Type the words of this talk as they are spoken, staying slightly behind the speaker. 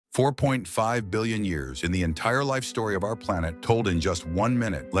4.5 billion years in the entire life story of our planet told in just 1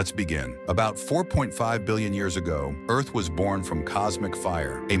 minute. Let's begin. About 4.5 billion years ago, Earth was born from cosmic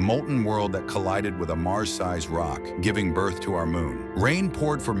fire, a molten world that collided with a Mars-sized rock, giving birth to our moon. Rain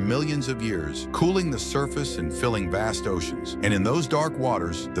poured for millions of years, cooling the surface and filling vast oceans. And in those dark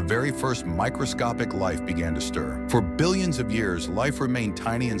waters, the very first microscopic life began to stir. For billions of years, life remained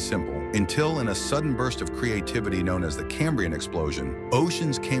tiny and simple, until in a sudden burst of creativity known as the Cambrian explosion,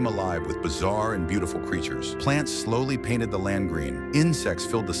 oceans came alive with bizarre and beautiful creatures. Plants slowly painted the land green, insects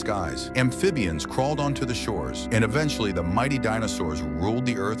filled the skies, amphibians crawled onto the shores, and eventually the mighty dinosaurs ruled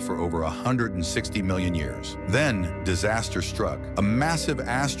the Earth for over 160 million years. Then, disaster struck. A massive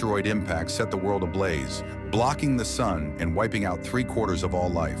asteroid impact set the world ablaze, blocking the sun and wiping out 3/4 of all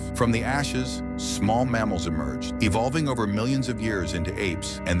life. From the ashes, small mammals emerged, evolving over millions of years into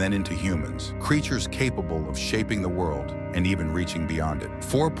apes and then into humans, creatures capable of shaping the world and even reaching beyond it.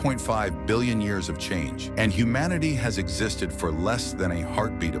 4.5 billion years of change, and humanity has existed for less than a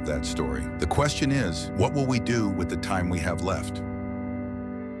heartbeat of that story. The question is, what will we do with the time we have left?